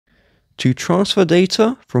To transfer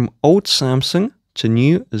data from old Samsung to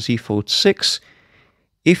new Z Fold 6,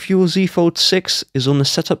 if your Z Fold 6 is on the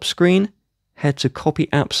setup screen, head to Copy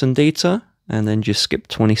Apps and Data and then just skip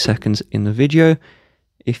 20 seconds in the video.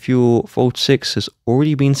 If your Fold 6 has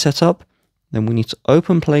already been set up, then we need to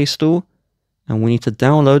open Play Store and we need to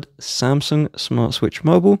download Samsung Smart Switch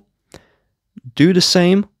Mobile. Do the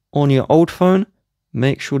same on your old phone.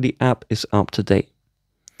 Make sure the app is up to date.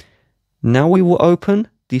 Now we will open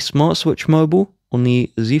the Smart Switch Mobile on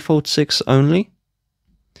the Z Fold 6 only.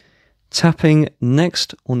 Tapping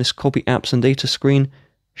next on this Copy Apps and Data screen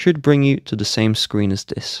should bring you to the same screen as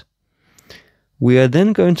this. We are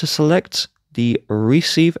then going to select the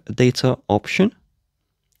Receive Data option.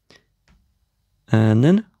 And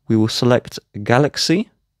then we will select Galaxy.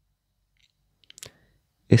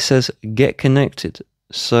 It says Get Connected.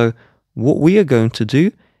 So what we are going to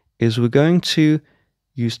do is we're going to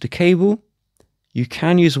use the cable. You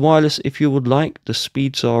can use wireless if you would like. The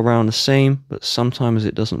speeds are around the same, but sometimes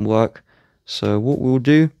it doesn't work. So what we'll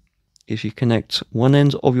do is you connect one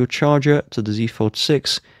end of your charger to the Z Fold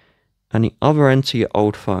 6 and the other end to your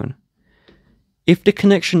old phone. If the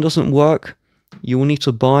connection doesn't work, you will need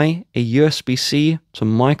to buy a USB-C to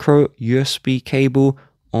micro USB cable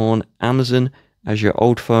on Amazon, as your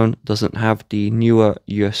old phone doesn't have the newer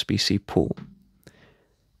USB-C port.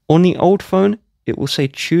 On the old phone, it will say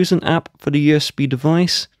choose an app for the USB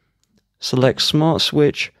device, select Smart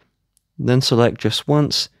Switch, then select just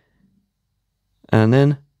once, and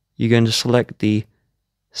then you're going to select the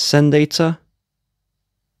Send Data.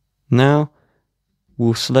 Now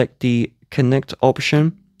we'll select the Connect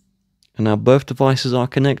option, and now both devices are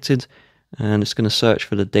connected, and it's going to search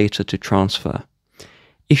for the data to transfer.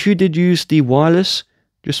 If you did use the wireless,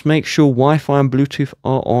 just make sure Wi-Fi and Bluetooth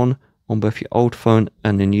are on both your old phone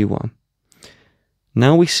and the new one.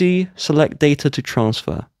 Now we see select data to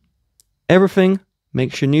transfer. Everything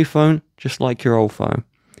makes your new phone just like your old phone.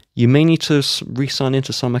 You may need to re-sign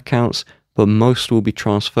into some accounts, but most will be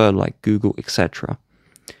transferred like Google, etc.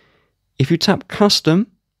 If you tap Custom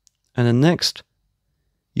and then Next,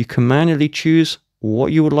 you can manually choose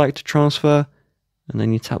what you would like to transfer, and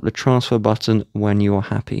then you tap the transfer button when you are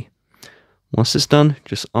happy. Once it's done,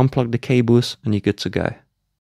 just unplug the cables and you're good to go.